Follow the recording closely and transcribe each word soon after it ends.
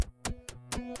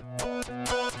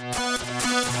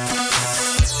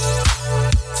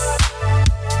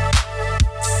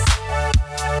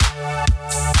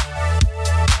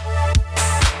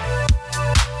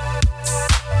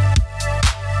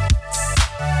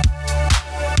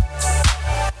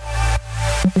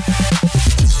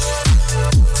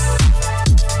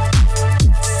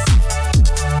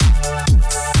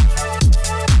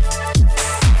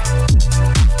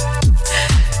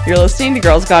listening to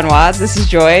Girls Gone Wild. This is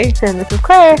Joy. And this is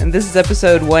Claire. And this is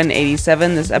episode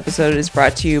 187. This episode is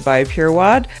brought to you by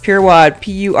PureWOD. PureWOD,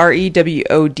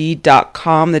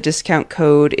 PureWOD.com. The discount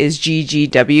code is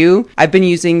GGW. I've been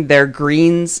using their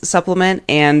greens supplement,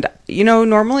 and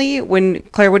normally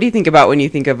Claire, what do you think about when you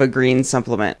think of a green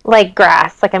supplement? Like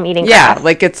grass, like I'm eating grass. Yeah,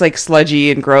 like it's like sludgy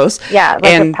and gross. Yeah,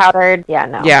 like a powdered,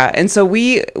 no. Yeah, and so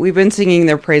we've been singing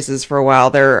their praises for a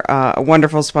while. They're a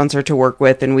wonderful sponsor to work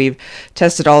with, and we've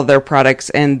tested all of their products.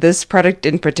 And this product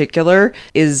in particular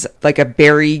is like a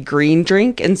berry green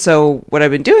drink. And so what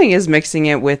I've been doing is mixing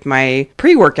it with my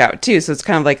pre-workout too. So it's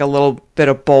kind of like a little bit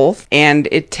of both, and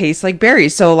it tastes like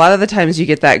berries. So a lot of the times you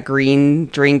get that green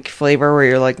drink flavor where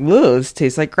you're like, whoa, this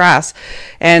tastes like grass.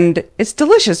 And it's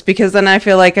delicious because then I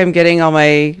feel like I'm getting all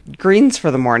my greens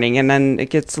for the morning, and then it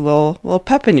gets a little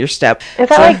pep in your step. Is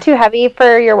that like too heavy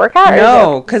for your workout?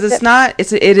 No, because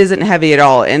it isn't heavy at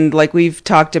all. And like we've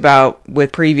talked about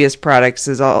with previous products,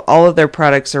 is all of their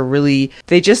products are really,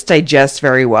 they just digest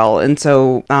very well. And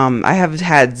so I have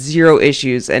had zero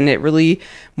issues, and it really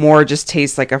more just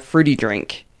tastes like a fruity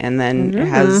drink. And then it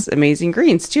has amazing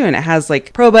greens too. And it has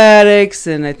like probiotics,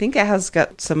 and I think it has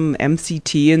got some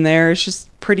MCT in there. It's just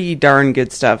pretty darn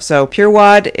good stuff. So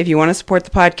PureWOD, if you want to support the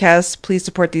podcast, please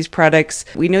support these products.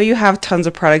 We know you have tons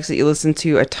of products that you listen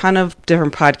to, a ton of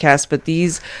different podcasts, but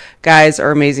these guys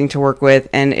are amazing to work with.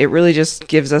 And it really just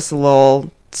gives us a little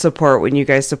support when you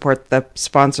guys support the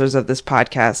sponsors of this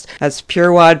podcast. That's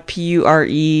PureWOD,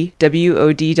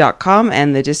 PureWOD.com,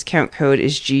 and the discount code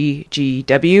is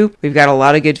GGW. We've got a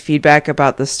lot of good feedback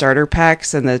about the starter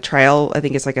packs and the trial. I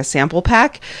think it's like a sample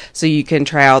pack, so you can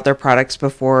try out their products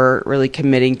before really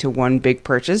committing to one big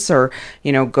purchase, or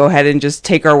go ahead and just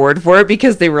take our word for it,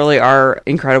 because they really are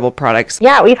incredible products.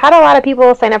 Yeah, we've had a lot of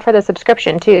people sign up for the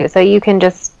subscription too, so you can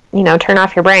just turn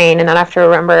off your brain and not have to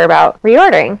remember about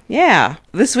reordering. Yeah.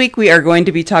 This week we are going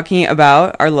to be talking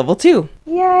about our level 2.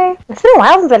 Yay. It's been a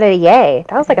while since I did a yay.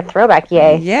 That was like a throwback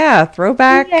yay. Yeah,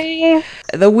 throwback. Yay.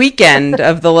 The weekend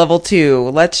of the level 2.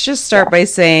 Let's just start by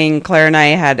saying Claire and I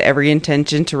had every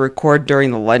intention to record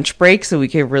during the lunch break so we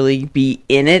could really be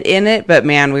in it. But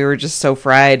man, we were just so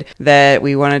fried that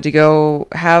we wanted to go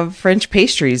have French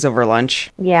pastries over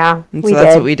lunch. Yeah, and so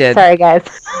that's what we did. Sorry, guys.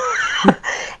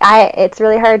 It's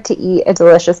really hard to eat a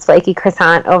delicious flaky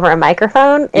croissant over a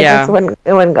microphone. It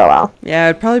wouldn't go well. Yeah,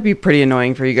 it'd probably be pretty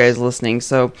annoying for you guys listening.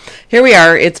 So here we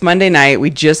are. It's Monday night.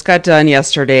 We just got done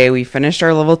yesterday. We finished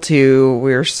our level 2.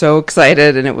 We were so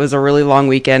excited, and it was a really long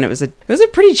weekend. It was a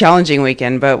pretty challenging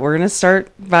weekend, but we're going to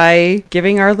start by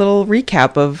giving our little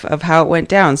recap of how it went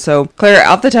down. So Claire,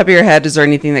 off the top of your head, is there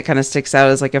anything that kind of sticks out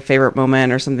as like a favorite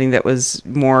moment, or something that was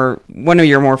one of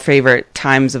your more favorite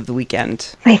times of the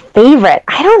weekend? My favorite?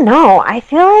 I don't know. I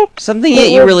feel like something that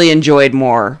you really enjoyed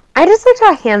more. I just liked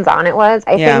how hands-on it was.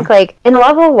 I think, like, in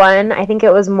level 1, I think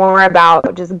it was more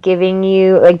about just giving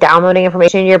you, like, downloading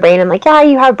information in your brain, and, like, yeah,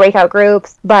 you have breakout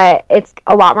groups, but it's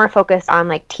a lot more focused on,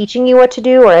 like, teaching you what to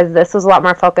do, whereas this was a lot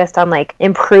more focused on, like,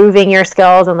 improving your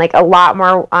skills, and, like, a lot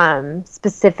more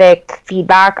specific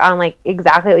feedback on, like,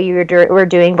 exactly what you were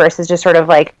doing versus just sort of,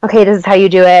 like, okay, this is how you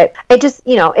do it. It just,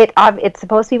 it's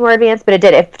supposed to be more advanced, but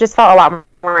it just felt a lot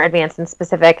more advanced and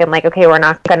specific, and like, okay, we're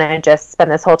not gonna just spend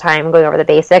this whole time going over the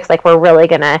basics. Like, we're really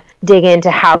gonna dig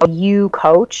into how you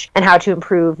coach and how to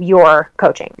improve your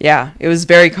coaching. Yeah, it was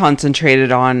very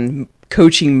concentrated on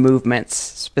coaching movements,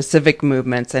 specific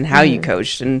movements, and how you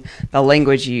coached and the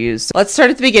language you used. Let's start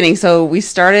at the beginning. So we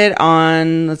started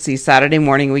on, Saturday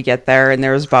morning. We get there, and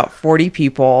there was about 40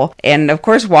 people. And of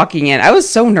course, walking in, I was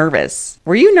so nervous.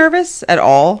 Were you nervous at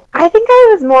all? I think I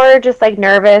was more just like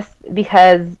nervous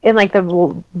because in like the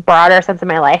broader sense of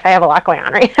my life, I have a lot going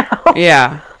on right now.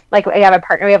 Yeah. Like, I have a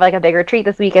partner, we have like a big retreat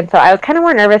this weekend, so I was kind of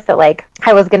more nervous that like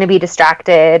I was going to be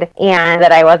distracted and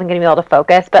that I wasn't going to be able to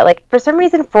focus. But like, for some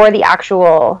reason, for the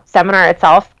actual seminar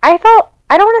itself, I don't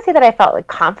want to say that I felt like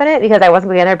confident, because I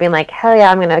wasn't going there being like, hell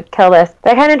yeah, I'm going to kill this.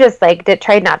 But I kind of just like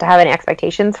tried not to have any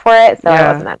expectations for it, so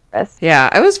I wasn't that nervous. Yeah,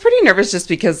 I was pretty nervous just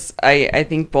because I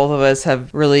think both of us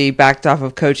have really backed off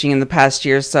of coaching in the past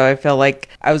year, so I felt like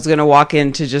I was going to walk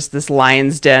into just this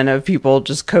lion's den of people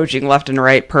just coaching left and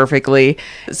right perfectly.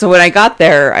 So when I got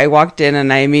there, I walked in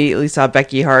and I immediately saw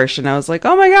Becky Harsh, and I was like,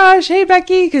 oh my gosh, hey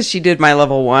Becky, because she did my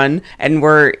level 1, and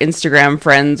we're Instagram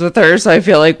friends with her, so I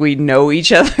feel like we know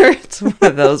each other. It's one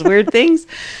of those weird things.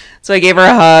 So I gave her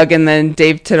a hug, and then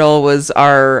Dave Tittle was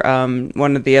our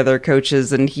one of the other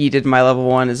coaches, and he did my level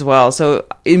 1 as well. So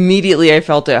immediately I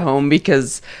felt at home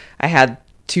because I had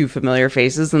two familiar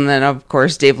faces. And then, of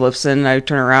course, Dave Lipson, I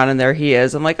turn around and there he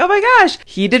is. I'm like, oh my gosh,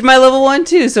 he did my level 1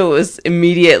 too. So it was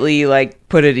immediately like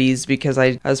put at ease because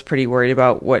I was pretty worried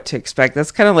about what to expect.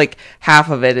 That's kind of like half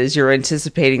of it is you're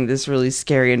anticipating this really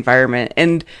scary environment.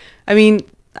 And I mean,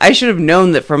 I should have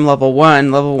known that from level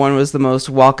 1. Level 1 was the most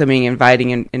welcoming,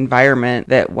 inviting environment.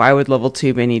 That why would level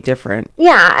 2 be any different?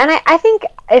 Yeah, and I think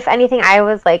if anything, I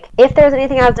was like, if there was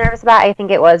anything I was nervous about, I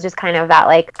think it was just kind of that,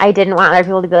 like, I didn't want other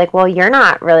people to be like, well, you're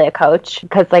not really a coach.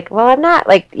 Because, like, well, I'm not.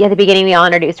 Like, at the beginning, we all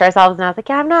introduced ourselves, and I was like,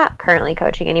 yeah, I'm not currently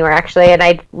coaching anywhere, actually. And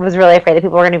I was really afraid that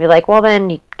people were going to be like, well, then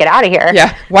you get out of here.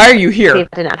 Yeah, why are you here?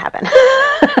 It did not happen.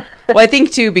 Well, I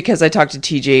think too, because I talked to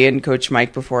TJ and Coach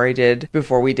Mike before we did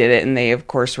it, and they of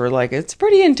course were like, it's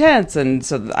pretty intense, and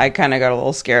so I kind of got a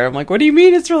little scared. I'm like, what do you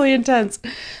mean it's really intense?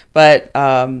 But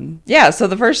yeah, so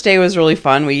the first day was really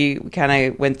fun. We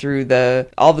kind of went through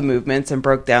all the movements and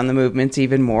broke down the movements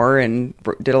even more and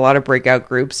did a lot of breakout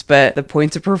groups. But the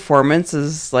points of performance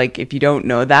is like, if you don't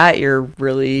know that, you're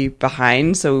really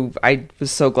behind. So I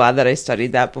was so glad that I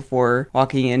studied that before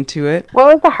walking into it.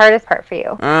 What was the hardest part for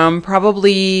you?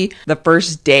 Probably the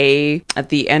first day. At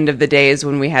the end of the day is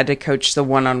when we had to coach the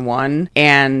one-on-one.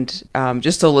 And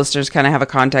just so listeners kind of have a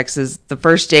context, is the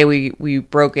first day we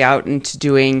broke out into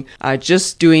doing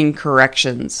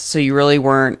corrections. So you really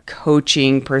weren't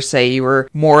coaching per se. You were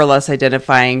more or less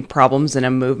identifying problems in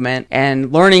a movement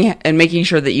and learning and making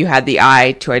sure that you had the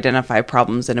eye to identify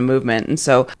problems in a movement. And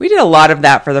so we did a lot of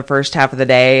that for the first half of the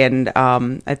day. And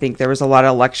I think there was a lot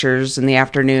of lectures in the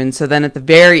afternoon. So then at the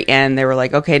very end, they were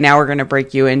like, okay, now we're going to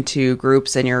break you into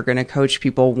groups and you're going to coach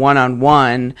people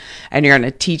one-on-one and you're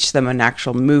going to teach them an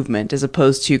actual movement as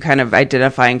opposed to kind of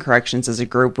identifying corrections as a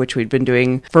group, which we'd been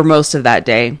doing for most of that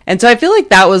day. And so I feel like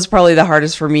that was probably the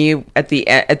hardest for me at the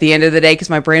end of the day because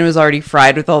my brain was already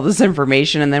fried with all this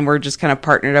information, and then we're just kind of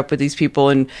partnered up with these people,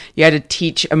 and you had to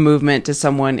teach a movement to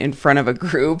someone in front of a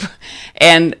group.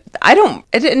 And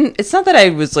it's not that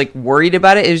I was like worried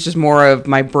about it. It was just more of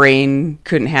my brain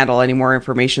couldn't handle any more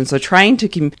information. So trying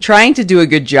to do a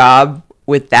good job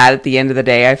with that at the end of the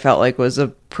day, I felt like was a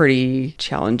pretty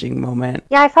challenging moment.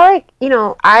 Yeah, I felt like,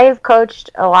 I've coached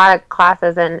a lot of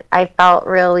classes and I felt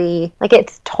really like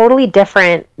it's totally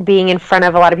different being in front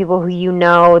of a lot of people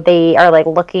who they are like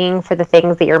looking for the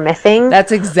things that you're missing.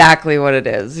 That's exactly what it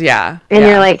is. Yeah. And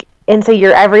you're like, and so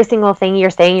you're every single thing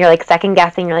you're saying, you're like second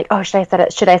guessing. You're like, oh, should I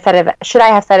have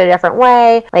said it a different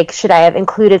way? Like, should I have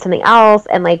included something else?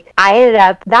 And like, I ended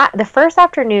up the first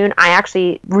afternoon, I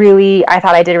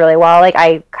thought I did really well. Like,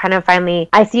 I kind of finally,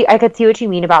 I could see what you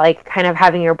mean about like kind of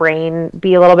having your brain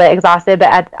be a little bit exhausted,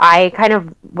 but I kind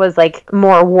of was like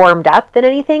more warmed up than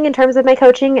anything in terms of my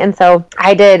coaching. And so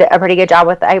I did a pretty good job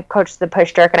I coached the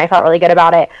push jerk and I felt really good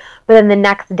about it. But then the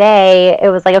next day, it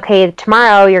was like, okay,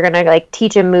 tomorrow you're going to like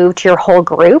teach a move to your whole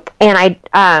group. And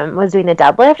I was doing the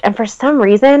deadlift. And for some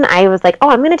reason, I was like, oh,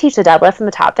 I'm going to teach the deadlift from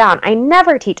the top down.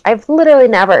 I've literally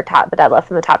never taught the deadlift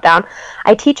from the top down.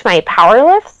 I teach my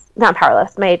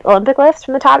my Olympic lifts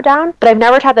from the top down, but I've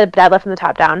never taught the deadlift from the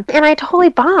top down. And I totally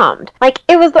bombed. Like,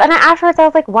 it was, and afterwards I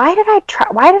was like, why did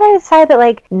I decide that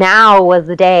like now was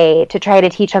the day to try to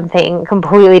teach something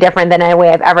completely different than any way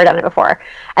I've ever done it before?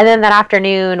 And then that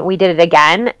afternoon we did it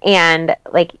again, and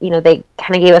like, they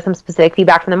kind of gave us some specific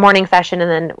feedback from the morning session,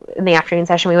 and then in the afternoon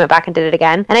session we went back and did it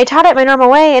again. And I taught it my normal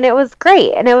way, and it was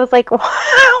great. And it was like, wow,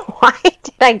 why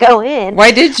did I go in?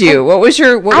 Why did you? What was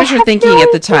your thinking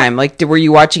at the time? Like, were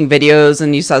you watching videos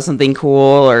and you saw something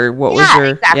cool, or what was your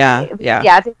exactly.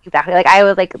 Yeah, exactly. Like, I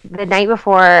was like the night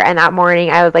before and that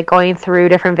morning I was like going through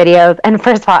different videos, and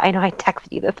first of all, I know I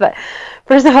texted you this, but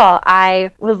first of all,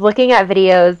 I was looking at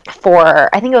videos for,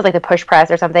 I think it was like the push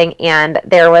press or something, and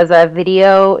there was a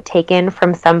video taken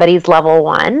from somebody's level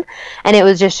 1, and it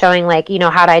was just showing like,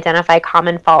 how to identify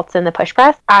common faults in the push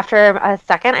press. After a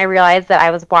second, I realized that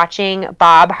I was watching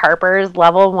Bob Harper's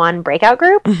level 1 breakout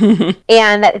group,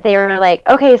 and that they were like,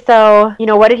 okay, so,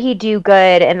 what did he do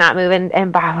good in that move?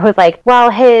 And Bob was like, well,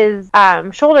 his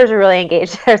shoulders are really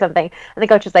engaged or something. And the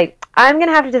coach was like, I'm going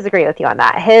to have to disagree with you on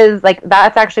that.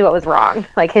 That's actually what was wrong.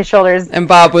 Like, his shoulders. And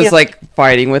Bob was like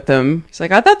fighting with him. He's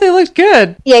like, I thought they looked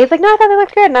good. Yeah, he's like, no, I thought they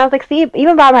looked good. And I was like, see,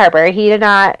 even Bob Harper, he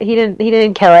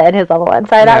didn't kill it in his level 1.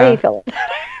 So I thought he'd feel it.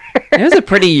 It was a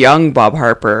pretty young Bob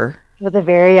Harper. It was a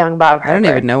very young Bob Harper. I don't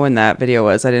even know when that video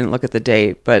was. I didn't look at the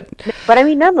date, but I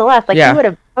mean, nonetheless, like, he would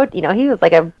have he was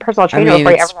like a personal I trainer mean,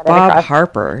 before he it's ever got Bob into CrossFit.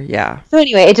 Harper. Yeah. So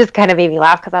anyway, it just kind of made me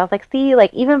laugh because I was like, see,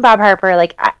 like even Bob Harper,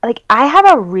 I have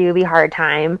a really hard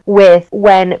time with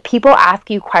when people ask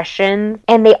you questions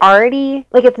and they already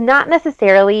like it's not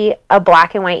necessarily a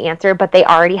black and white answer, but they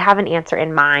already have an answer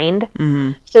in mind.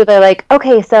 Mm-hmm. So they're like,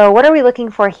 okay, so what are we looking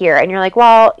for here? And you're like,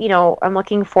 well, I'm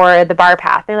looking for the bar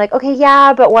path. They're like, okay,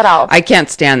 yeah, but what else? I can't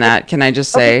stand that. Can I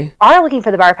just Okay, say? you are looking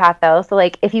for the bar path though. So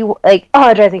like, if you like, oh,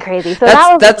 it drives me crazy. So that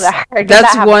was a little bit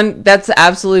hard. That's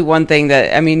absolutely one thing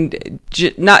that, I mean,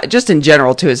 not just in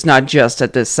general too. It's not just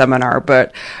at this seminar,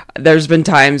 but there's been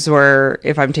times where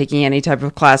if I'm taking any type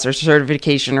of class or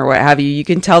certification or what have you, you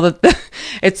can tell that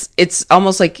it's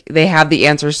almost like they have the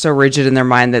answers so rigid in their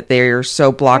mind that they're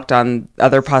so blocked on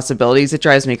other possibilities. It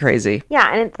drives me crazy.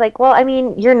 Yeah, and it's like, well, I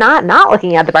mean, you're not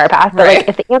looking at the bar path, but Right. like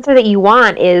if the answer that you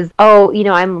want is, oh,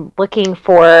 I'm looking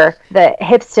for the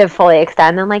hips to fully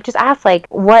extend, then like just ask like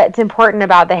what's important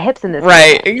about the hips in this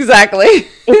Right, movement. exactly.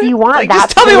 If you want like, that,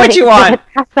 just tell me what you want.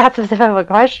 Ask that specific of a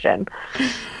question.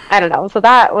 I don't know. So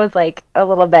that was like a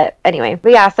little bit anyway.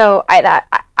 But yeah, so I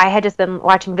had just been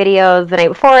watching videos the night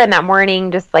before and that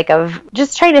morning, just like of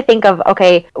just trying to think of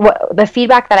okay, what the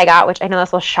feedback that I got, which I know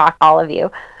this will shock all of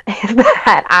you, is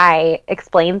that I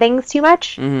explain things too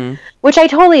much, which I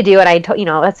totally do. And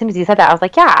as soon as you said that, I was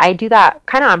like, yeah, I do that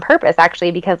kind of on purpose, actually,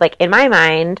 because like in my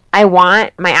mind, I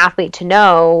want my athlete to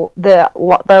know the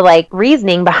like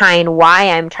reasoning behind why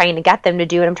I'm trying to get them to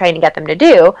do what I'm trying to get them to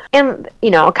do, and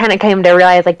kind of came to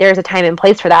realize like there's a time and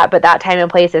place for that, but that time and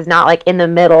place is not like in the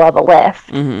middle of a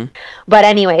lift. But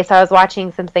anyway, so I was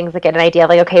watching some things to get an idea of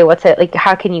like, okay, what's it like?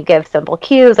 How can you give simple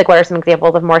cues? Like, what are some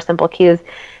examples of more simple cues?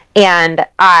 And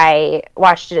I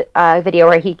watched a video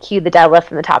where he cued the deadlift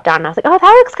from the top down, and I was like, oh,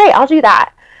 that looks great. I'll do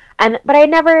that. But I'd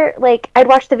never I'd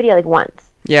watched the video like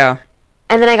once. Yeah.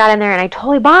 And then I got in there and I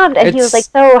totally bombed. And he was like,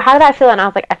 so how did that feel? And I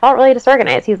was like, I felt really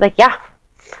disorganized. He was like, yeah.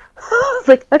 I was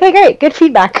like, okay, great. Good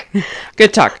feedback.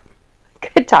 Good talk.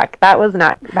 Good talk. That was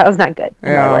not good.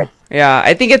 Yeah. Yeah,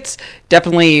 I think it's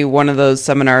definitely one of those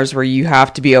seminars where you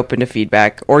have to be open to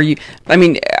feedback.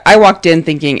 I walked in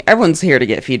thinking everyone's here to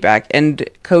get feedback. And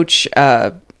Coach,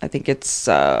 I think it's,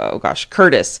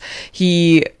 Curtis,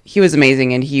 he was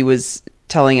amazing. And he was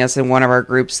telling us in one of our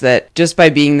groups that just by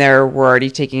being there, we're already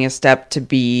taking a step to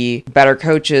be better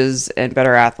coaches and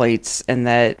better athletes, and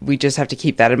that we just have to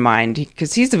keep that in mind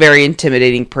because he's a very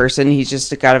intimidating person. He's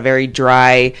just got a very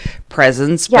dry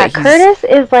presence. Yeah, Curtis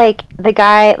is like the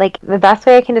guy, like the best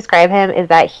way I can describe him is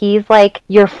that he's like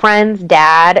your friend's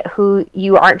dad who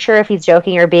you aren't sure if he's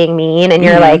joking or being mean, and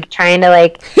you're like trying to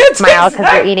like smile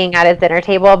because you're eating at his dinner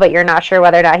table, but you're not sure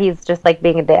whether or not he's just like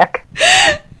being a dick.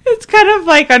 It's kind of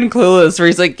like on Clueless, where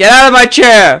he's like, "Get out of my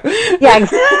chair." Yeah,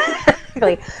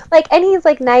 exactly. And he's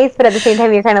like nice, but at the same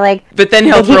time, you're kind of like. But then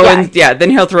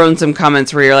he'll throw in some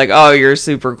comments where you're like, "Oh, you're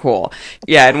super cool."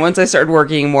 Yeah, and once I started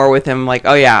working more with him, like,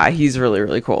 "Oh yeah, he's really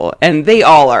really cool," and they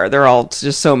all are. They're all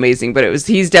just so amazing. But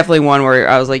he's definitely one where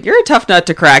I was like, "You're a tough nut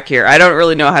to crack here. I don't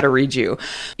really know how to read you."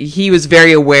 He was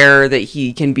very aware that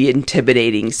he can be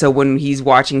intimidating. So when he's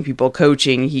watching people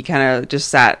coaching, he kind of just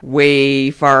sat way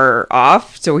far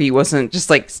off, so he wasn't just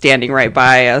like standing right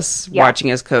by us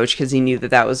watching us coach, because he knew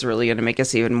that was really going to make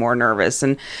us even more nervous.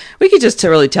 And we could just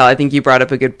really tell. I think you brought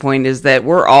up a good point, is that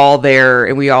we're all there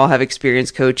and we all have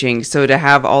experience coaching. So to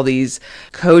have all these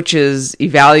coaches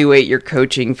evaluate your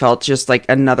coaching felt just like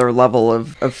another level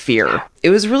of fear. It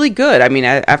was really good. I mean,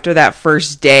 after that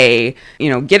first day,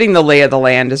 getting the lay of the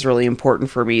land is really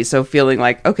important for me. So feeling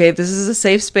like, okay, this is a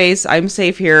safe space. I'm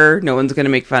safe here. No one's going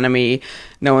to make fun of me.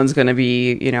 No one's going to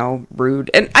be, rude.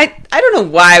 And I don't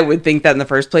know why I would think that in the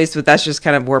first place, but that's just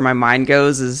kind of where my mind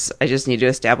goes, is I just need to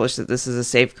establish that this is a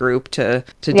safe group to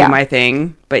do my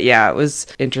thing. But yeah, it was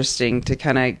interesting to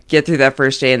kind of get through that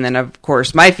first day. And then, of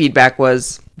course, my feedback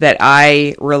was that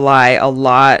I rely a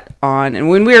lot on, and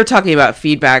when we were talking about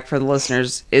feedback for the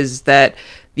listeners, is that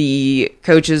the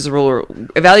coaches will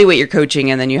evaluate your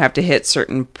coaching, and then you have to hit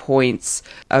certain points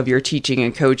of your teaching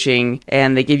and coaching,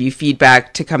 and they give you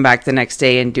feedback to come back the next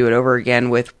day and do it over again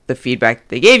with the feedback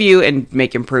they gave you and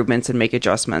make improvements and make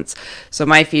adjustments. So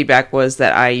my feedback was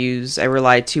that I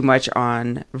rely too much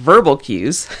on verbal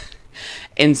cues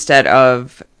instead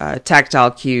of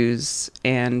tactile cues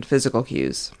and physical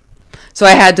cues. So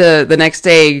I had to, the next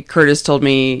day, Curtis told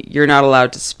me, you're not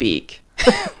allowed to speak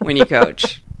when you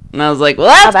coach. And I was like, well,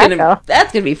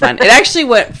 that's gonna be fun. It actually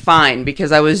went fine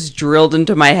because I was drilled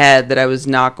into my head that I was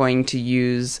not going to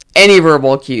use any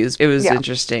verbal cues. It was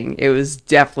interesting. It was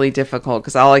definitely difficult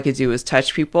because all I could do was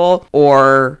touch people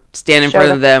or stand in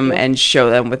front of them and show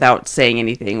them without saying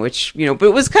anything, which, but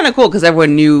it was kind of cool because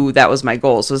everyone knew that was my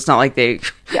goal. So it's not like they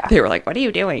were like, what are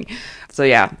you doing? So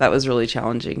yeah, that was really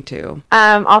challenging too.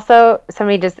 Also,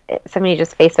 somebody just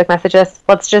Facebook messaged us.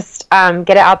 Let's just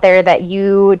get it out there that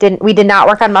we did not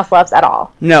work on muscle ups at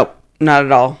all. Nope, not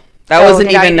at all. That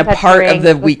wasn't even a part of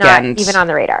the weekend. Not even on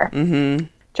the radar. Mm-hmm.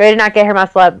 Joy did not get her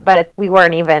muscle up, but we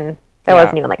weren't even. That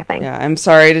wasn't even like a thing. Yeah, I'm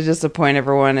sorry to disappoint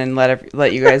everyone and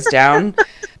let you guys down,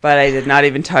 but I did not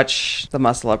even touch the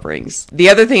muscle up rings. The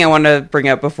other thing I want to bring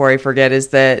up before I forget is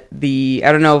that I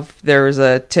don't know if there was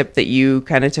a tip that you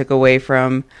kind of took away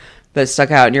from that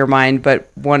stuck out in your mind, but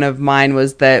one of mine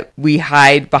was that we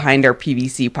hide behind our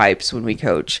PVC pipes when we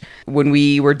coach. When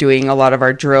we were doing a lot of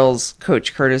our drills,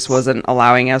 Coach Curtis wasn't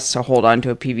allowing us to hold on to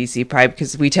a PVC pipe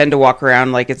because we tend to walk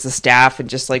around like it's a staff and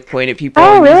just like point at people.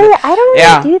 Oh, really? I don't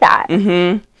really do that.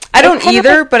 Mm-hmm. I don't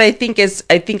either, but I think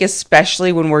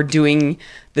especially when we're doing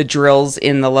the drills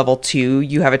in the level 2,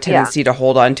 you have a tendency to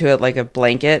hold on to it like a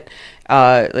blanket.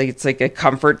 Like it's like a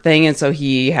comfort thing, and so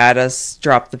he had us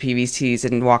drop the PVCs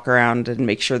and walk around and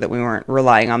make sure that we weren't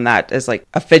relying on that as like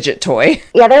a fidget toy.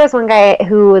 Yeah, there was one guy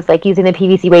who was like using the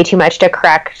PVC way too much to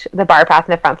correct the bar path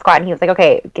in the front squat, and he was like,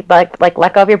 "Okay, like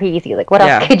let go of your PVC. Like, what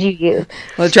else could you use?"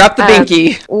 Well, drop the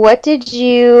binky.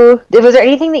 Was there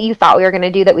anything that you thought we were going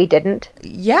to do that we didn't?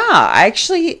 Yeah, I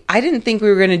didn't think we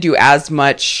were going to do as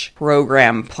much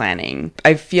program planning.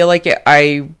 I feel like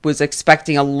I was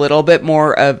expecting a little bit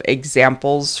more of examples.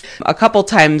 A couple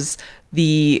times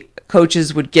the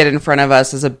coaches would get in front of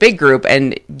us as a big group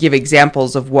and give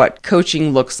examples of what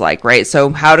coaching looks like, right?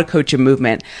 So how to coach a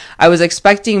movement. I was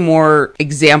expecting more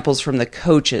examples from the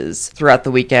coaches throughout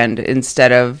the weekend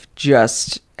instead of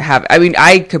just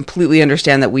I completely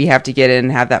understand that we have to get in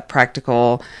and have that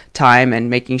practical time and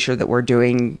making sure that we're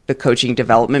doing the coaching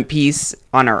development piece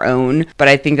on our own. But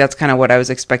I think that's kind of what I was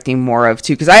expecting more of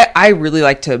too, because I really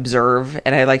like to observe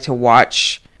and I like to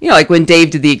watch. Like when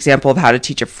Dave did the example of how to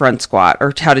teach a front squat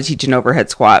or how to teach an overhead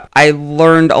squat, I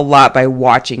learned a lot by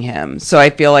watching him. So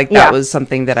I feel like that was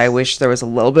something that I wish there was a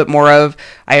little bit more of.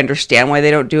 I understand why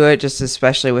they don't do it, just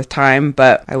especially with time,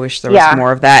 but I wish there was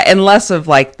more of that and less of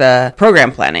like the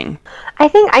program planning.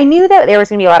 I knew that there was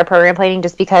going to be a lot of program planning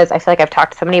just because I feel like I've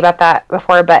talked to somebody about that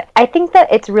before, but I think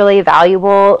that it's really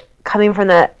valuable coming from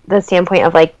the standpoint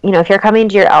of like, if you're coming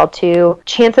to your L2,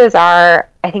 chances are,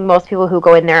 I think most people who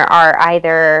go in there are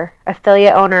either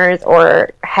affiliate owners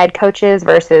or head coaches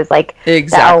versus like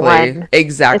exactly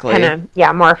kind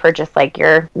of more for just like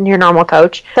your normal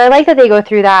coach. So I like that they go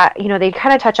through that. They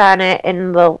kind of touch on it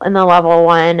in the level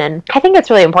 1, and I think it's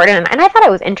really important. And I thought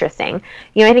it was interesting.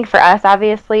 I think for us,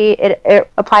 obviously,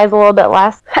 it applies a little bit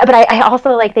less. But I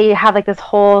also like they have like this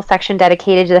whole section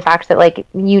dedicated to the fact that like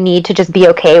you need to just be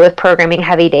okay with programming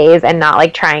heavy days and not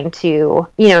like trying to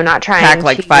pack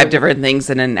like 5 different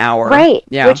things in an hour. Right.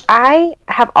 Yeah. Which I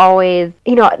have always,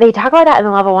 they talk about that in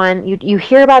the level 1. You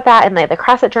hear about that in like the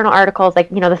CrossFit Journal articles. Like,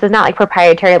 this is not like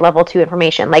proprietary level 2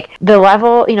 information. Like the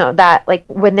level, that like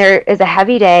when there is a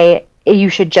heavy day, you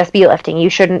should just be lifting. You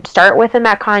shouldn't start with a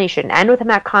Metcon. You shouldn't end with a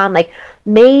Metcon. Like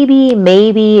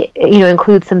maybe,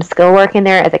 include some skill work in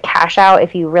there as a cash out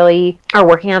if you really are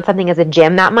working on something as a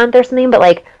gym that month or something. But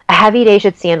like a heavy day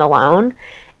should stand alone.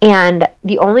 And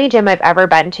the only gym I've ever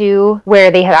been to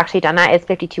where they have actually done that is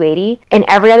 5280. And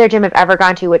every other gym I've ever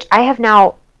gone to, which I have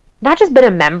now not just been a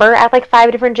member at like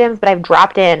 5 different gyms, but I've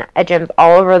dropped in at gyms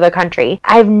all over the country.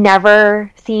 I've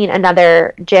never seen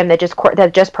another gym that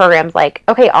just programs like,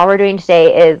 okay, all we're doing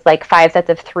today is like 5 sets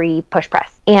of 3 push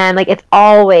press. And like it's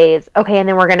always okay, and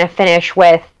then we're gonna finish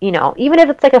with, even if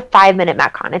it's like a 5-minute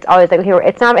Metcon, it's always like, okay,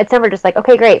 it's never just like,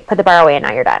 okay, great, put the bar away and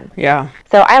now you're done. Yeah.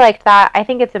 So I liked that. I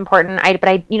think it's important. I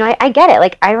get it.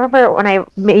 Like I remember when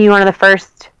maybe one of the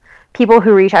first people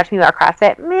who reach out to me about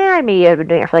CrossFit, maybe I've been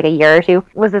doing it for like a year or two,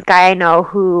 was this guy I know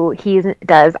who he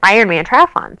does Ironman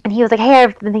triathlons. And he was like, hey,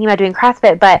 I've been thinking about doing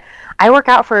CrossFit, but I work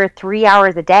out for 3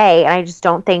 hours a day and I just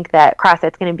don't think that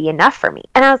CrossFit's going to be enough for me.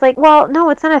 And I was like, well, no,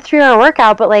 it's not a 3-hour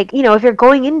workout, but like, if you're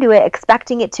going into it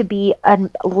expecting it to be a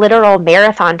literal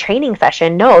marathon training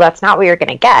session, no, that's not what you're going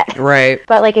to get. Right.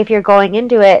 But like if you're going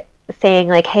into it saying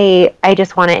like, hey, I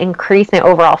just want to increase my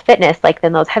overall fitness, like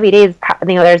then those heavy days,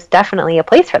 there's definitely a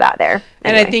place for that there.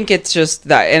 And I think it's just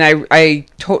that, and I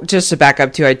just to back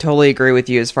up too, I totally agree with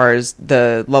you as far as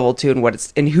the level 2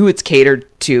 and and who it's catered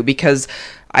to, because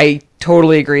I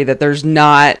totally agree that there's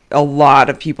not a lot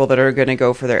of people that are going to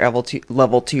go for their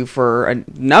level two for a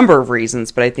number of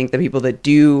reasons, but I think the people that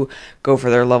do go for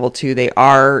their level two, they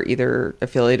are either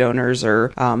affiliate owners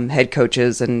or head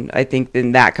coaches, and I think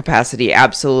in that capacity,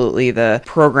 absolutely, the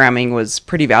programming was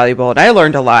pretty valuable, and I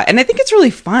learned a lot, and I think it's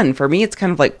really fun. For me, it's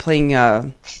kind of like playing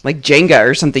like Jenga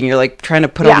or something. You're like trying to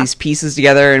put all these pieces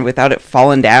together and without it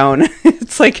falling down.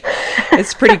 It's like,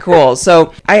 it's pretty cool.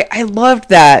 So I loved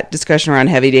that discussion around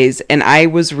heavy days, and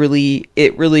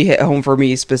it really hit home for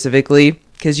me specifically,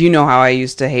 because you know how I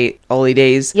used to hate Oli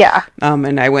days. Yeah.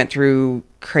 And I went through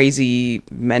crazy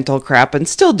mental crap and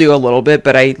still do a little bit,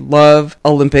 but I love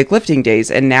Olympic lifting days,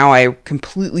 and now I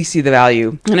completely see the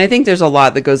value. And I think there's a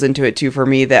lot that goes into it too for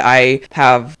me, that I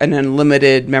have an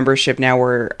unlimited membership now,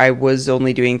 where I was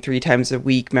only doing 3 times a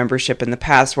week membership in the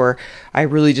past, where I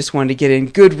really just wanted to get in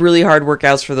good, really hard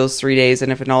workouts for those 3 days.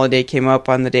 And if an holiday came up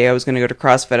on the day I was going to go to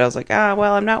CrossFit, I was like,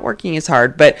 well, I'm not working as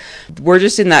hard. But we're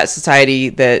just in that society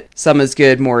that some is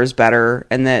good, more is better,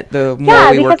 and that the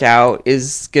more we work out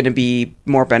is going to be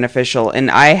more beneficial. And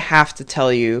I have to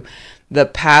tell you, the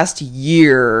past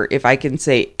year, if I can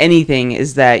say anything,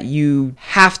 is that you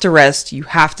have to rest, you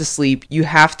have to sleep, you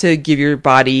have to give your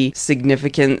body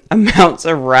significant amounts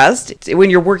of rest when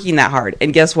you're working that hard.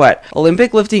 And guess what?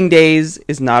 Olympic lifting days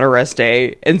is not a rest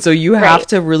day. And so you have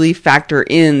to really factor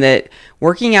in that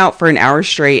working out for an hour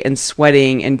straight and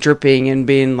sweating and dripping and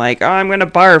being like, I'm going to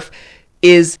barf,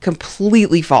 is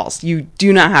completely false. You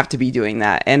do not have to be doing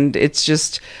that. And it's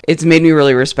made me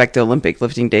really respect the Olympic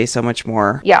lifting day so much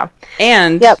more. Yeah.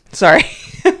 And sorry,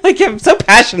 like, I'm so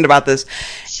passionate about this.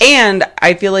 And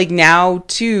I feel like now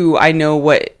too, I know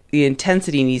what the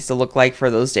intensity needs to look like for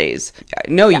those days.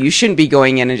 No, you shouldn't be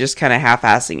going in and just kind of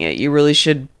half-assing it. You really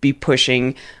should be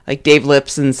pushing, like Dave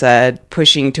Lipson said,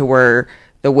 pushing to where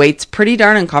the weight's pretty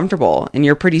darn uncomfortable and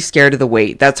you're pretty scared of the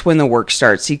weight. That's when the work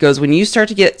starts. He goes, when you start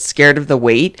to get scared of the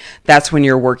weight, that's when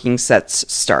your working sets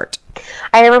start.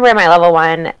 I remember in my level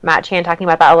 1, Matt Chan talking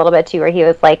about that a little bit too, where he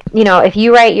was like, if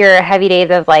you write your heavy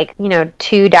days of like,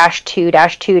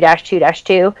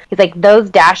 2-2-2-2-2, he's like,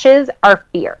 those dashes are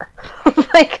fear.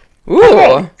 Like, ooh,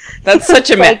 okay. That's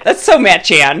such a that's so Matt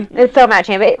Chan. It's so Matt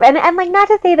Chan, but, and like, not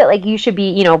to say that like you should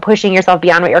be pushing yourself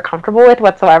beyond what you're comfortable with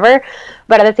whatsoever,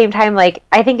 but at the same time, like,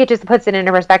 I think it just puts it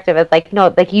into perspective. It's like,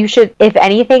 no, like, you should, if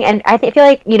anything, and I feel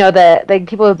like the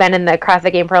people who've been in the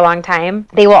CrossFit game for a long time,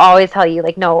 they will always tell you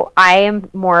like, no, I am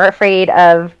more afraid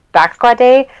of back squat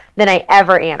day than I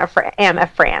ever am a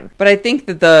Fran. But I think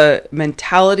that the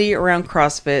mentality around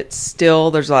CrossFit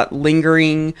still, there's a lot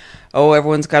lingering. Oh,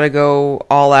 everyone's got to go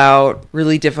all out,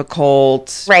 really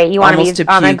difficult. Right, you want to be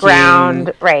on the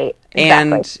ground. Right,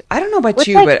 exactly. And I don't know about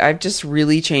you, but I've just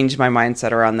really changed my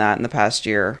mindset around that in the past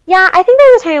year. Yeah, I think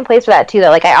there's a time and place for that too, though.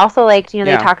 Like, I also liked,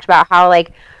 they talked about how,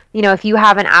 like, if you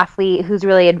have an athlete who's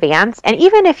really advanced, and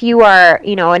even if you are,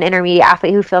 an intermediate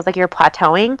athlete who feels like you're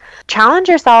plateauing, challenge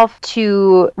yourself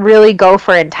to really go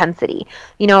for intensity.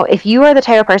 If you are the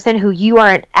type of person who you are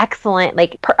an excellent,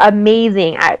 like,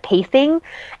 amazing at pacing,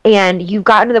 and you've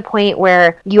gotten to the point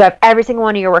where you have every single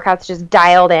one of your workouts just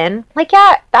dialed in, like,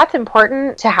 yeah, that's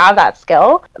important to have that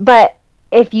skill, but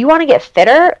if you want to get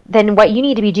fitter, then what you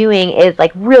need to be doing is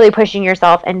like really pushing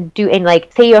yourself and like,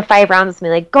 say you have 5 rounds of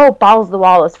something, like, go balls to the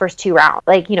wall those first 2 rounds.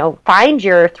 Like, find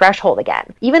your threshold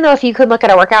again. Even though if you could look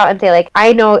at a workout and say like,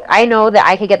 I know that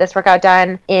I could get this workout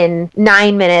done in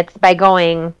 9 minutes by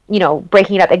going,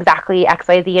 breaking it up exactly X,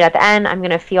 Y, Z, and at the end I'm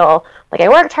going to feel like I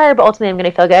worked hard, but ultimately I'm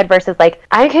going to feel good, versus like,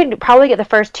 I could probably get the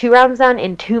first 2 rounds done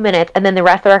in 2 minutes and then the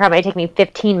rest of the workout might take me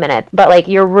 15 minutes, but like,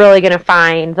 you're really going to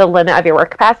find the limit of your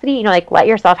work capacity, like, let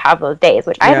yourself have those days,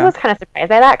 which I was kind of surprised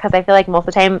by that, because I feel like most of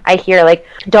the time I hear like,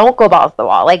 don't go balls to the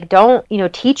wall, like, don't,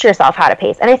 teach yourself how to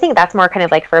pace. And I think that's more kind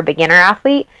of like for a beginner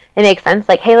athlete, it makes sense.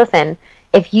 Like, hey, listen,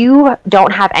 if you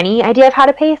don't have any idea of how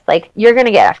to pace, like, you're going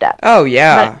to get effed up. Oh,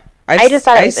 yeah. But I just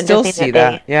thought it was still see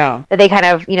that. Yeah. That they kind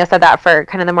of, said that for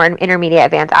kind of the more intermediate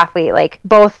advanced athlete, like,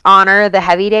 both honor the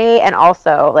heavy day and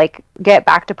also like get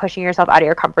back to pushing yourself out of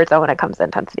your comfort zone when it comes to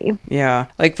intensity. Yeah.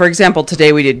 Like, for example,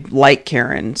 today we did Light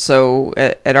Karen. So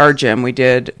at our gym, we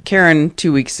did Karen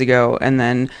 2 weeks ago, and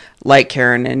then Light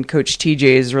Karen, and Coach TJ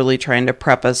is really trying to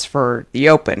prep us for the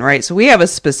Open, right? So we have a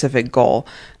specific goal.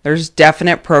 There's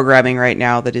definite programming right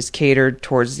now that is catered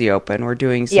towards the Open. We're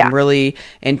doing some really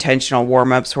intentional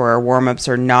warm-ups where our warm-ups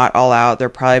are not all out. They're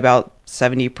probably about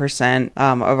 70%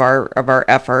 of our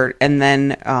effort. And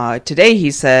then today he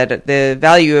said the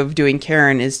value of doing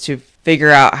Karen is to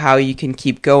figure out how you can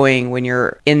keep going when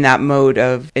you're in that mode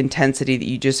of intensity that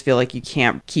you just feel like you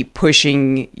can't keep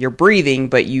pushing your breathing,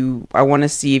 but I want to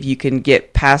see if you can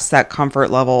get past that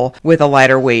comfort level with a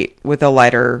lighter weight, with a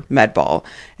lighter med ball.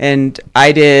 And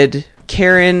I did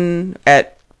Karen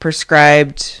at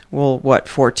prescribed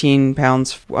 14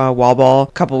 pounds wall ball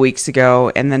a couple weeks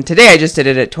ago, and then today I just did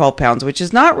it at 12 pounds, which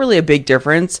is not really a big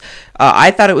difference.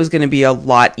 I thought it was going to be a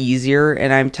lot easier,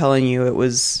 and I'm telling you, it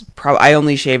was I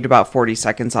only shaved about 40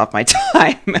 seconds off my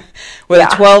time with a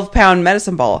 12-pound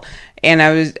medicine ball. And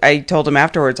I told him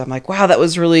afterwards, I'm like, wow, that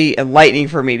was really enlightening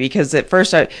for me, because at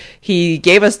first he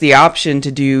gave us the option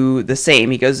to do the same.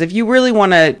 He goes, if you really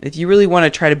want to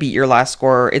try to beat your last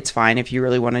score, it's fine. If you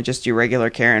really want to just do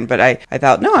regular Karen. But I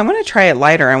thought, no, I want to try it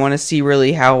lighter. I want to see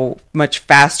really how much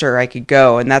faster I could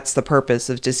go. And that's the purpose,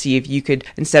 of to see if you could,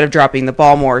 instead of dropping the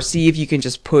ball more, see if you can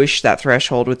just push that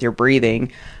threshold with your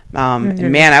breathing.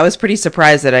 And man, I was pretty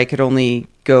surprised that I could only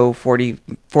go 40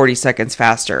 seconds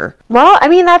faster. Well, I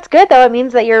mean, that's good, though. It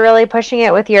means that you're really pushing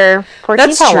it with your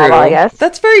 14-pound wall ball, I guess.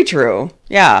 That's very true.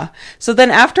 Yeah. So then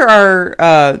after our,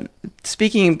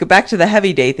 back to the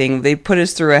heavy day thing, they put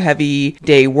us through a heavy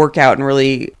day workout and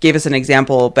really gave us an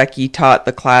example. Becky taught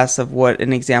the class of what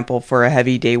an example for a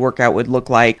heavy day workout would look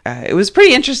like. It was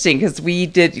pretty interesting, because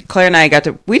Claire and I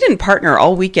we didn't partner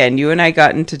all weekend. You and I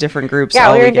got into different groups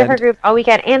all weekend. Yeah, we were in different groups all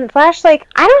weekend. And Flash, I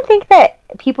don't think that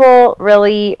people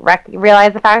really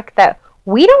realize the fact that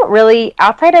we don't really,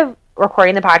 outside of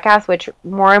recording the podcast, which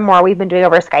more and more we've been doing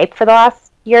over Skype for the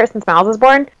last year since Miles was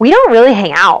born, we don't really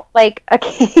hang out.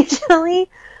 Occasionally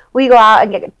we go out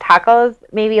and get tacos,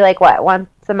 maybe once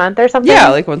a month or something.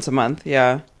 Yeah, once a month,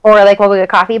 yeah. Or we'll get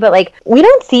coffee, but we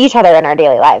don't see each other in our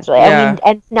daily lives, really. Yeah. I mean,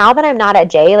 and now that I'm not at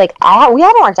Jay, we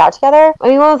haven't worked out together. I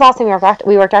mean, when was the last time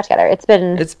we worked out together? It's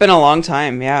been a long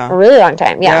time, yeah. A really long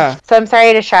time, yeah. So I'm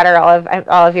sorry to shatter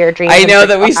all of your dreams. I know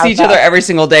that we see each other every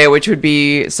single day, which would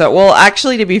be so. Well,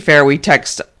 actually, to be fair, we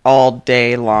text all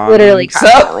day long, literally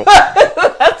constantly.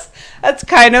 So that's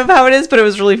kind of how it is, but it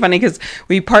was really funny because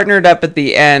we partnered up at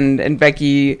the end, and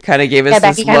Becky kind of gave us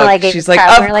this look. She's like,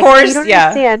 of course,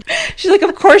 yeah. She's like,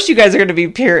 of course you guys are going to be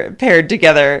paired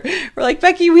together. We're like,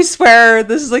 Becky, we swear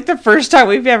this is the first time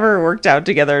we've ever worked out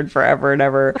together in forever and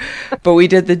ever. But we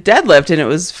did the deadlift, and it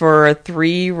was for a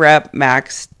 3-rep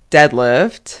max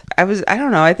deadlift. I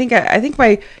don't know.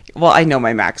 I know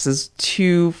my max is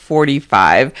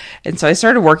 245, and so I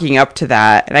started working up to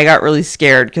that, and I got really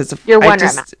scared because your one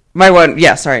rep max. My one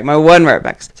rep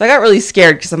max. So I got really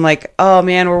scared because I'm like, oh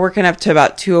man, we're working up to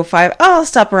about 205. Oh, I'll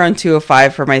stop around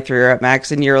 205 for my 3-rep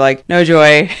max. And you're like, no,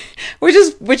 Joy,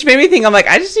 which made me think, I'm like,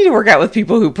 I just need to work out with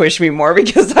people who push me more,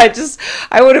 because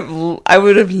I would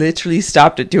have literally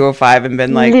stopped at 205 and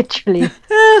been like, literally,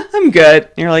 I'm good.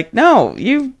 And you're like, no,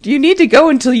 you need to go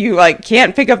until you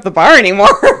can't pick up the bar anymore.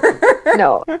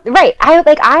 No, right.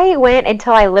 I went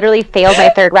until I literally failed my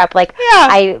 3rd rep.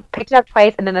 I picked it up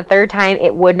twice, and then the 3rd time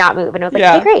it would not move, and I was like,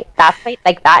 okay, great. That's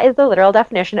that is the literal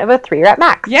definition of a 3-rep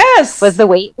max. Yes. Was the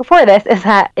weight before this is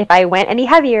that if I went any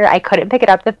heavier, I couldn't pick it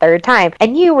up the 3rd time.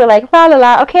 And you were like, la la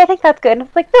la. Okay, I think that's good. And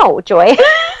it's like, no, Joy.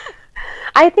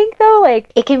 I think though,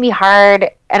 it can be hard,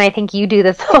 and I think you do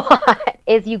this a lot,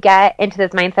 is you get into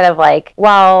this mindset of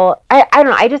well, I don't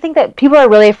know. I just think that people are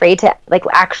really afraid to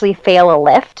actually fail a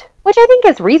lift, which I think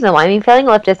is reasonable. I mean, failing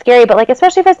a lift is scary, but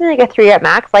especially if it's something a 3-rep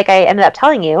max, I ended up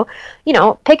telling you,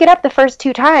 pick it up the first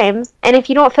 2 times, and if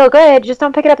you don't feel good, just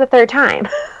don't pick it up the 3rd time.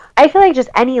 I feel just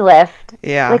any lift,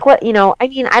 what, I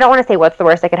mean, I don't want to say what's the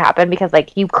worst that could happen, because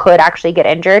you could actually get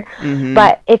injured,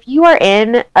 but if you are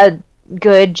in a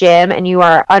good gym and you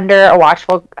are under a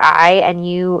watchful eye, and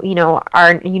you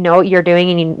are what you're doing,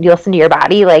 and you listen to your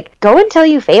body, go until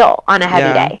you fail on a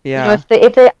heavy day. Yeah.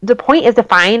 If the point is to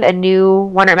find a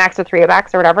new 1-rep max or 3-rep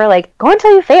max or whatever, go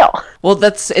until you fail. Well,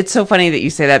 it's so funny that you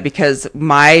say that, because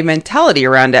my mentality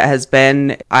around it has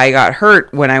been, I got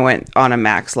hurt when I went on a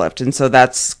max lift, and so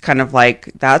that's kind of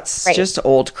that's right. Just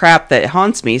old crap that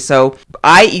haunts me. So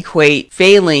I equate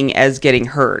failing as getting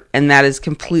hurt, and that is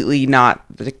completely not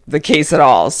the case at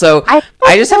all. So I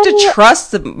just have to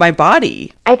trust my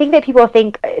body. I think that people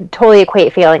totally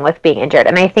equate failing with being injured,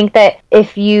 and I think that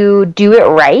if you do it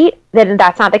right, then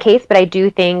that's not the case. But I do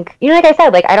think, like I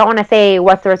said, I don't want to say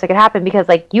what's the worst that could happen, because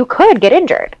you could get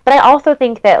injured. But I also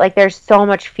think that there's so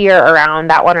much fear around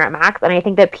that 1-rep max, and I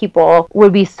think that people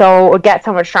would get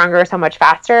so much stronger so much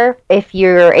faster if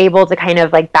you're able to kind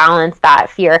of balance that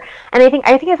fear. And I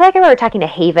feel like I remember talking to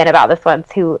Haven about this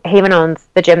once, Haven owns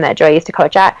the gym that Joy used to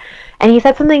coach at. And he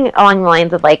said something along the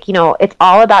lines of it's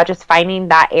all about just finding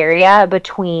that area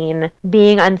between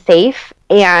being unsafe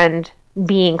and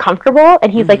being comfortable.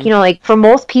 And he's like, like for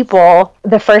most people,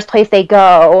 the first place they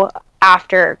go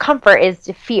after comfort is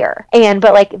to fear.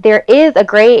 But like there is a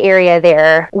gray area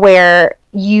there where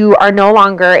you are no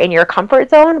longer in your comfort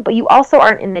zone, but you also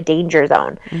aren't in the danger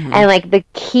zone. And like the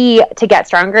key to get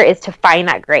stronger is to find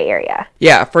that gray area.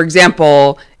 Yeah. For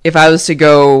example, if I was to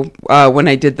go, when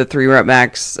I did the 3-rep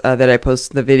max that I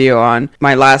posted the video on,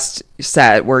 my last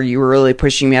set where you were really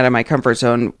pushing me out of my comfort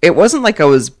zone, it wasn't like I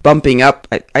was bumping up.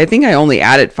 I think I only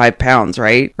added 5 pounds,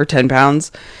 right? Or 10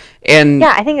 pounds. And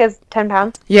yeah, I think it was 10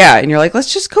 pounds. Yeah. And you're like,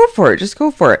 let's just go for it. Just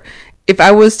go for it. If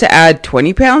I was to add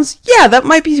 20 pounds, yeah, that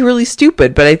might be really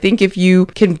stupid. But I think if you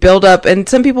can build up, and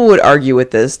some people would argue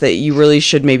with this, that you really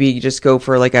should maybe just go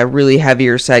for like a really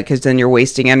heavier set because then you're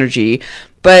wasting energy.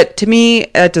 But to me,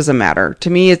 that doesn't matter. To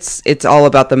me, it's all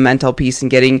about the mental piece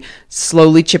and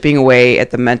slowly chipping away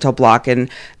at the mental block. And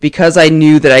because I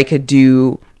knew that I could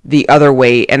do the other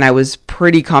weight and I was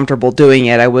pretty comfortable doing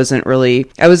it, I was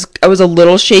a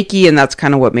little shaky, and that's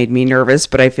kind of what made me nervous.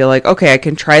 But I feel like, okay, I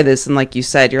can try this. And like you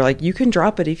said, you're like, you can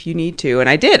drop it if you need to. And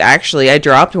I did, actually. I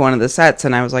dropped one of the sets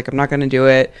and I was like, I'm not going to do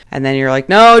it. And then you're like,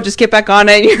 no, just get back on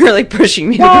it. You're like pushing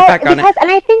me to get back on it. And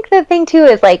I think the thing too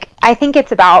is like, I think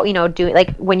it's about, doing,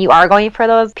 like when you are going for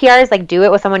those PRs, like do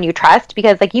it with someone you trust,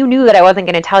 because like you knew that I wasn't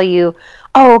going to tell you,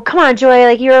 oh, come on, Joy,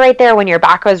 like you were right there when your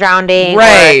back was rounding.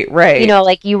 Right.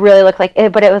 Like you really look like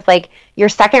it, but it was like your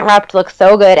second rep looked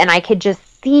so good, and I could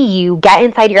just see you get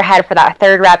inside your head for that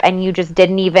third rep, and you just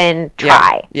didn't even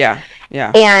try. Yeah.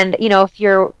 And, if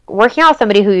you're working out with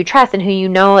somebody who you trust and who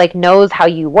like knows how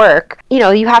you work,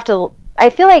 you have to, I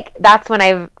feel like that's when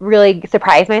I've really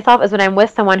surprised myself, is when I'm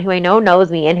with someone who I know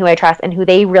knows me and who I trust and who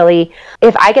they really,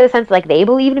 if I get a sense like they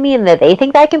believe in me and that they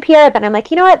think that I can PR, then I'm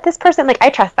like, you know what, this person, like I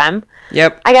trust them.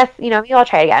 Yep. I guess, maybe I'll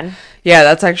try again. Yeah,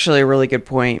 that's actually a really good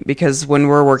point, because when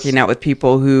we're working out with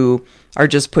people who are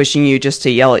just pushing you just to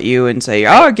yell at you and say,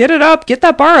 oh, get it up, get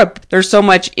that bar up, there's so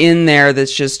much in there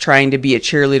that's just trying to be a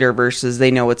cheerleader versus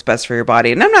they know what's best for your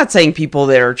body. And I'm not saying people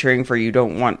that are cheering for you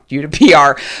don't want you to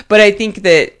PR, but I think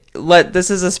that this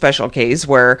is a special case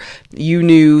where you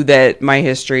knew that my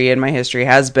history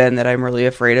has been that I'm really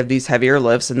afraid of these heavier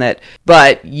lifts, and I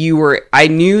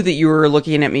knew that you were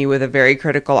looking at me with a very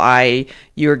critical eye.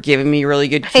 You were giving me really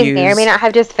good cues. I may or may not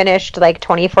have just finished like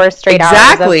 24 straight hours.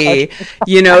 Exactly.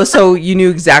 So you knew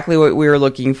exactly what we were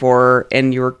looking for,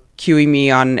 and you were cueing me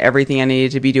on everything I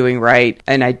needed to be doing right,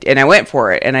 and I went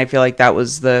for it, and I feel like that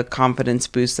was the confidence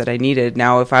boost that I needed.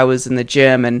 Now, if I was in the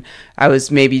gym and I was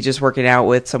maybe just working out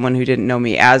with someone who didn't know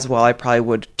me as well, I probably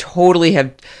would totally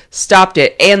have stopped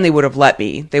it, and they would have let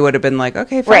me. They would have been like,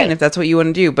 okay, fine, if that's what you want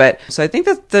to do. But so I think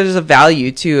that there's a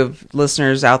value too of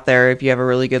listeners out there, if you have a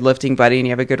really good lifting buddy and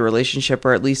you have a good relationship,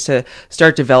 or at least to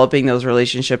start developing those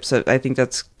relationships. I think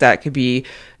that could be,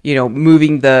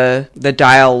 moving the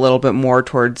dial a little bit more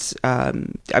towards,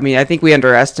 I think we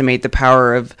underestimate the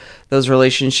power of those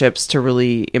relationships to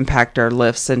really impact our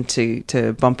lifts and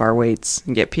to bump our weights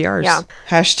and get PRs. Yeah.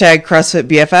 Hashtag CrossFit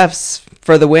BFFs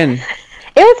for the win.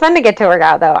 It was fun to get to work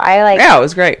out, though. Yeah, it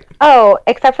was great. Oh,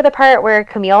 except for the part where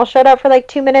Camille showed up for like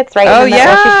 2 minutes, right? Oh,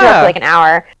 yeah. She showed up for like an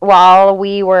hour while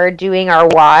we were doing our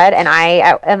WOD, and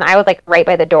I was like right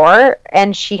by the door,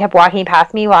 and she kept walking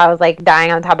past me while I was like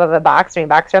dying on top of a box doing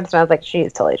box jumps, and I was like,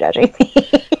 she's totally judging me.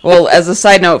 Well, as a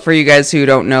side note for you guys who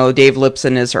don't know, Dave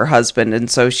Lipson is her husband, and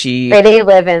so they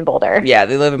live in Boulder. Yeah,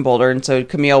 they live in Boulder, and so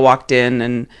Camille walked in,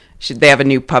 and they have a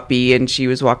new puppy, and she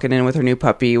was walking in with her new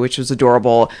puppy, which was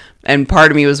adorable. And part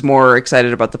of me was more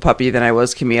excited about the puppy than I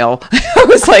was Camille. I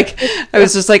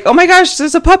was just like, oh my gosh,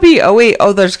 there's a puppy. Oh wait,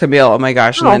 oh, there's Camille. Oh my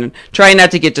gosh. And then trying not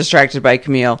to get distracted by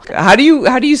Camille. How do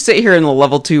you sit here in the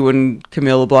level 2 when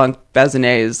Camille LeBlanc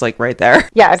Bazinet is like right there?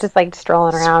 Yeah, just like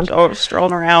strolling around.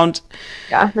 Strolling around.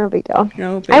 Yeah, no big deal.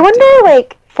 I wonder,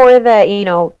 like, for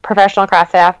the, professional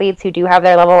CrossFit athletes who do have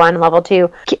their level 1 and level 2,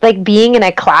 like being in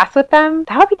a class with them,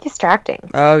 that would be distracting.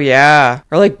 Oh, yeah.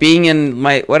 Or like being in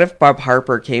what if Bob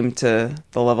Harper came to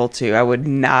the level 2? I would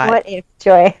not. What if,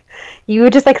 Joy? You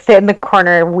would just like sit in the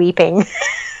corner weeping.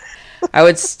 I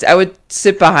would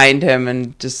sit behind him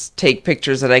and just take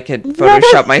pictures that I could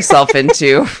Photoshop myself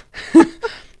into.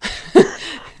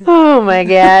 Oh my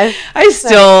gosh.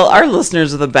 Our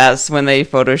listeners are the best when they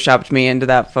photoshopped me into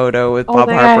that photo with Bob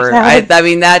Harper.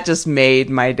 That just made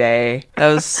my day.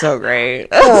 That was so great.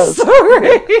 That was so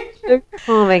great.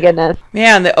 Oh my goodness.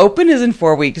 Man, the open is in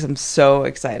 4 weeks. I'm so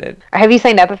excited. Have you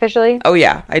signed up officially? Oh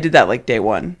yeah, I did that like day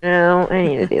one. No, I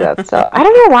need to do that still. I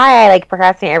don't know why I like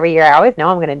procrastinate every year. I always know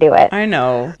I'm going to do it. I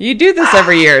know. You do this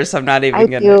every year, so I'm not even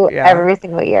going to. I do every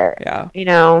single year. Yeah. You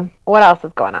know, what else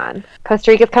is going on?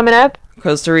 Costa Rica's coming up.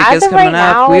 Costa Rica's coming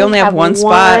up. We only have one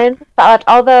spot left.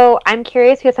 Although I'm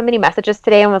curious because somebody messaged us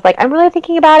today and was like, I'm really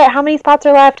thinking about it. How many spots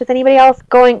are left? Is anybody else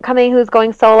coming who's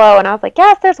going solo? And I was like,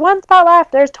 yes, there's one spot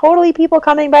left. There's totally people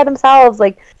coming by themselves.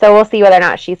 Like, so we'll see whether or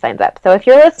not she signs up. So if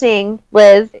you're listening,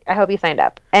 Liz, I hope you signed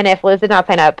up. And if Liz did not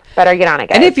sign up, better get on it,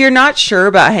 guys. And if you're not sure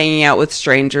about hanging out with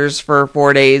strangers for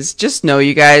 4 days, just know,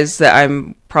 you guys, that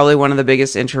I'm probably one of the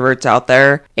biggest introverts out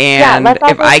there. And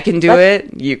if I can do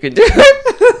it, you can do it.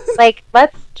 Like,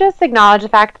 let's just acknowledge the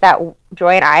fact that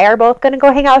Joy and I are both going to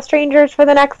go hang out with strangers for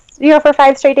the next, for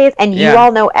 5 straight days, and you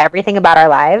all know everything about our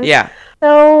lives. Yeah.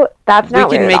 So that's not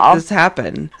weird at all. We can make this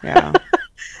happen. Yeah.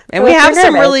 And we have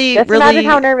some really imagine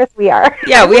how nervous we are.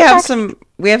 Yeah, we have some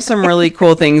really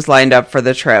cool things lined up for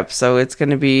the trip. So it's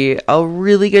going to be a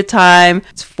really good time.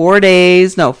 It's 5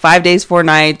 days, 4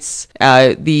 nights.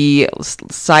 The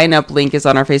sign up link is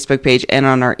on our Facebook page and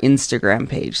on our Instagram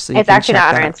page. So it's actually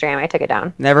not on our Instagram. I took it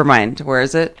down. Never mind. Where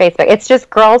is it? Facebook. It's just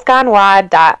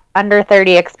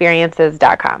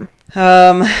girlsgonewod.under30experiences.com.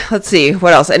 Let's see.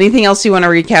 What else? Anything else you want to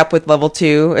recap with level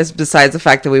 2, besides the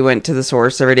fact that we went to the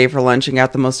Source every day for lunch and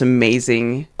got the most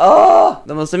amazing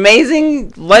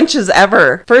lunches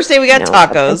ever. First day we got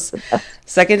tacos.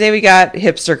 Second day we got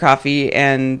hipster coffee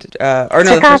and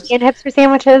coffee and hipster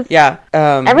sandwiches. Yeah.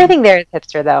 Everything there is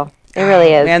hipster though. It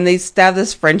really is. And they have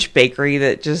this French bakery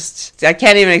that I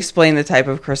can't even explain the type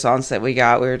of croissants that we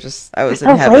got. I was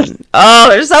in heaven. Flaky. Oh,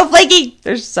 they're so flaky.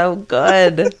 They're so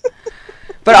good.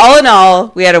 But all in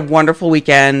all, we had a wonderful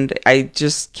weekend. I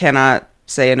just cannot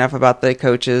say enough about the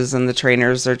coaches and the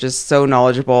trainers. They're just so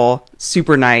knowledgeable,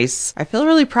 super nice. I feel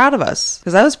really proud of us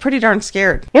because I was pretty darn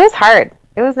scared. It was hard.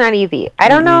 It was not easy. I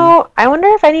don't know. I wonder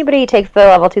if anybody takes the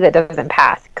level 2 that doesn't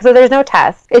pass. Because there's no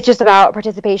test. It's just about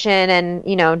participation and,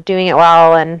 doing it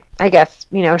well and I guess,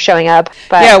 showing up.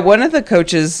 But yeah, one of the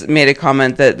coaches made a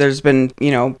comment that there's been,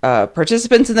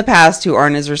 participants in the past who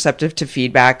aren't as receptive to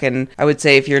feedback. And I would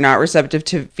say if you're not receptive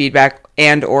to feedback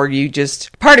and or you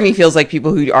just, part of me feels like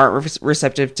people who aren't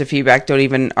receptive to feedback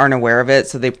aren't aware of it.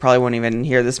 So they probably won't even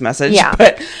hear this message. Yeah.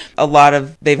 But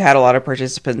they've had a lot of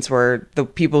participants where the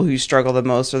people who struggle the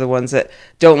most are the ones that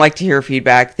don't like to hear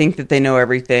feedback, think that they know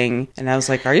everything. And I was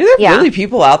like, are there really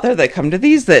people out there that come to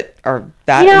these that are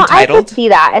that entitled? I could see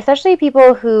that, especially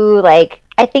people who I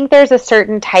think there's a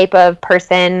certain type of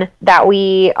person that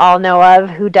we all know of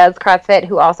who does CrossFit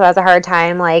who also has a hard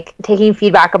time taking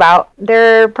feedback about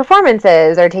their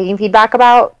performances or taking feedback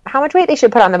about how much weight they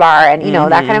should put on the bar and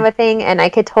that kind of a thing. And I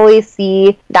could totally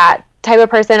see that type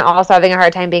of person also having a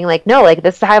hard time being like, no,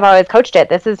 this is how I've always coached it.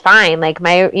 This is fine.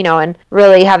 And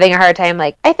really having a hard time.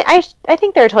 I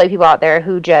think there are totally people out there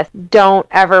who just don't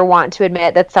ever want to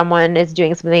admit that someone is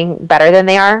doing something better than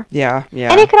they are. Yeah,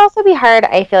 yeah. And it could also be hard,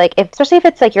 I feel like, especially if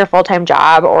it's your full-time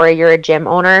job or you're a gym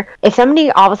owner, if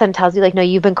somebody all of a sudden tells you no,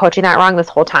 you've been coaching that wrong this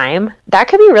whole time, that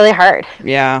could be really hard.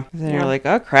 Yeah. Then you're like,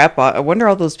 oh crap, I wonder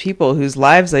all those people whose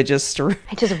lives I just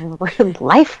ruined.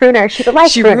 Life ruiner. She's a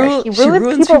life ruiner. She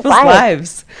ruins people's lives. Why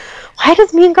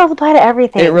does Mean Girls apply to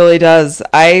everything? It really does.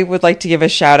 I would like to give a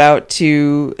shout out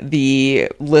to the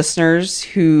listeners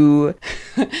who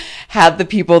had the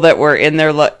people that were in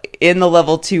the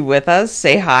level 2 with us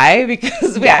say hi,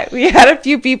 because we had a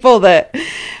few people that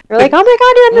were like, oh my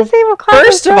god, you're in the same class.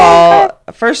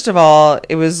 First of all,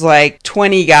 it was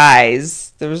 20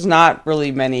 guys. There was not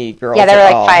really many girls. Yeah,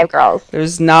 there were 5 girls.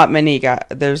 There's not many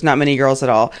girls at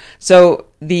all. So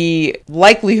the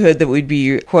likelihood that we'd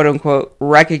be quote unquote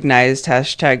recognized,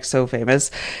 #so famous,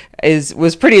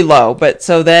 was pretty low. But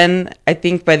so then I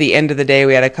think by the end of the day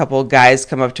we had a couple guys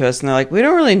come up to us and they're like, we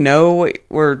don't really know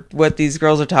what these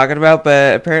girls are talking about,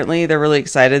 but apparently they're really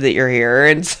excited that you're here.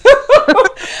 And so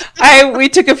we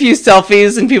took a few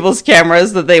selfies in people's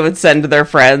cameras that they would send to their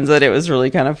friends, and it was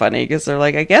really kind of funny because they're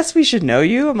like, I guess we should know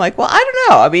you. I'm like, well, I don't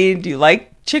know. I mean, do you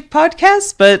like chick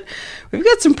podcasts? But we've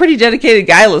got some pretty dedicated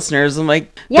guy listeners. I'm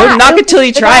like, don't knock it till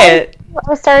you try it.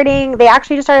 They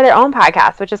actually just started their own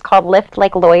podcast, which is called Lift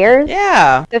Like Lawyers.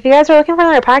 Yeah. So if you guys are looking for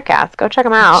another podcast, go check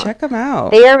them out.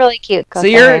 They are really cute. So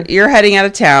you're heading out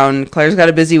of town. Claire's got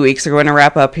a busy week, so we're going to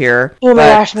wrap up here. Oh my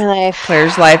gosh, my life.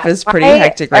 Claire's life is pretty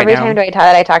hectic right now. Every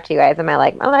time I talk to you guys, my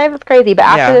life is crazy. But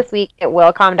after this week, it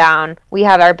will calm down. We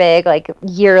have our big our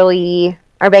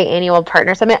big annual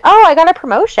partner summit. Oh, I got a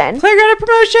promotion. Claire got a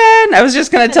promotion. I was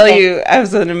just going to tell you. I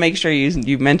was going to make sure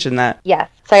you mentioned that. Yes.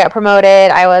 So I got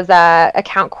promoted. I was a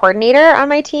account coordinator on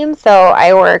my team. So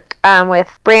I work with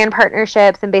brand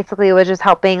partnerships and basically was just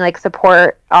helping like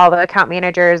support all the account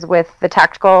managers with the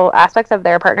tactical aspects of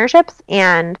their partnerships.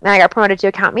 And then I got promoted to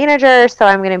account manager. So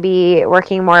I'm going to be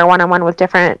working more one-on-one with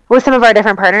some of our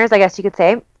different partners, I guess you could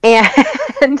say.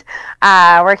 And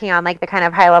working on like the kind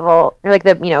of high level, like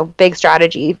the, big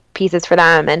strategy pieces for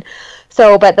them. And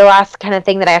so, but the last kind of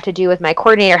thing that I have to do with my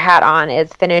coordinator hat on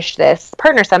is finish this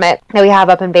partner summit that we have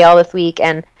up in Vail this week.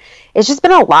 And it's just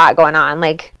been a lot going on.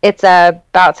 Like it's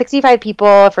about 65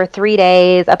 people for 3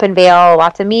 days up in Vail,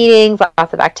 lots of meetings,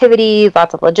 lots of activities,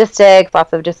 lots of logistics,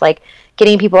 lots of just like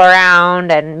getting people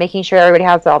around and making sure everybody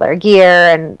has all their gear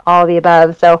and all of the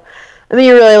above. So I'm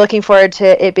really looking forward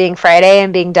to it being Friday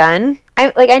and being done.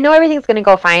 I know everything's going to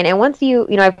go fine. And once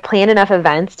I've planned enough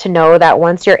events to know that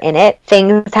once you're in it,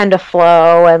 things tend to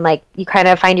flow and like you kind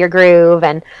of find your groove.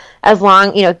 And as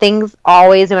long, things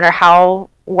always, no matter how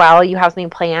well you have something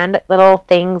planned, little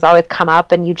things always come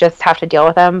up and you just have to deal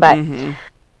with them. But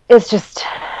it's just,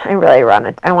 I want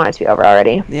it to be over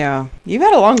already. Yeah. You've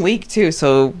had a long week too.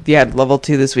 So you had level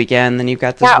 2 this weekend, then you've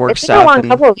got this work it's stuff. Been a long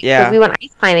couple of weeks because we went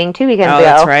ice climbing 2 weekends ago. Oh,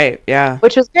 that's right. Yeah.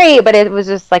 Which was great, but it was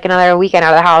just like another weekend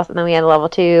out of the house, and then we had level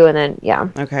 2, and then, yeah.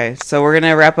 Okay. So we're going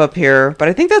to wrap up here, but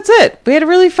I think that's it. We had a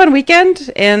really fun weekend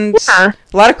and a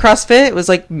lot of CrossFit. It was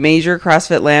like major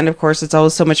CrossFit land. Of course, it's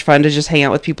always so much fun to just hang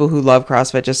out with people who love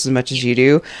CrossFit just as much as you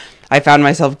do. I found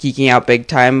myself geeking out big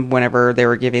time whenever they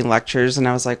were giving lectures, and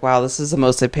I was like, wow, this is the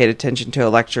most I paid attention to a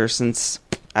lecture since,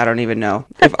 I don't even know.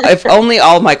 If only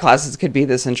all my classes could be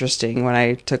this interesting when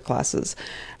I took classes.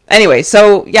 Anyway,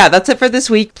 so yeah, that's it for this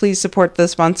week. Please support the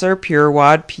sponsor,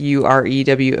 PureWOD,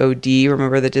 PUREWOD.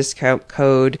 Remember the discount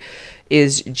code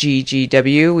is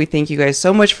GGW. We thank you guys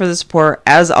so much for the support.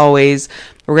 As always,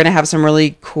 we're going to have some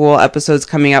really cool episodes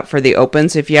coming up for the Open.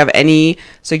 So if you have any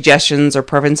suggestions or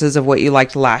preferences of what you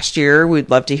liked last year, we'd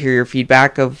love to hear your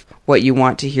feedback of what you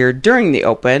want to hear during the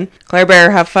Open. Claire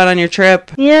Bear, have fun on your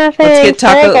trip. Yeah, thanks.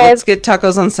 Let's get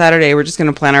tacos on Saturday. We're just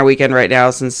going to plan our weekend right now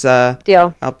since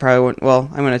deal. I'm going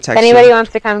to text you. If anybody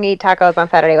wants to come eat tacos on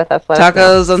Saturday with us,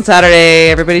 tacos on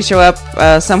Saturday. Everybody show up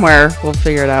somewhere. We'll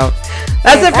figure it out.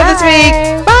 That's it for this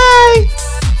week. Bye.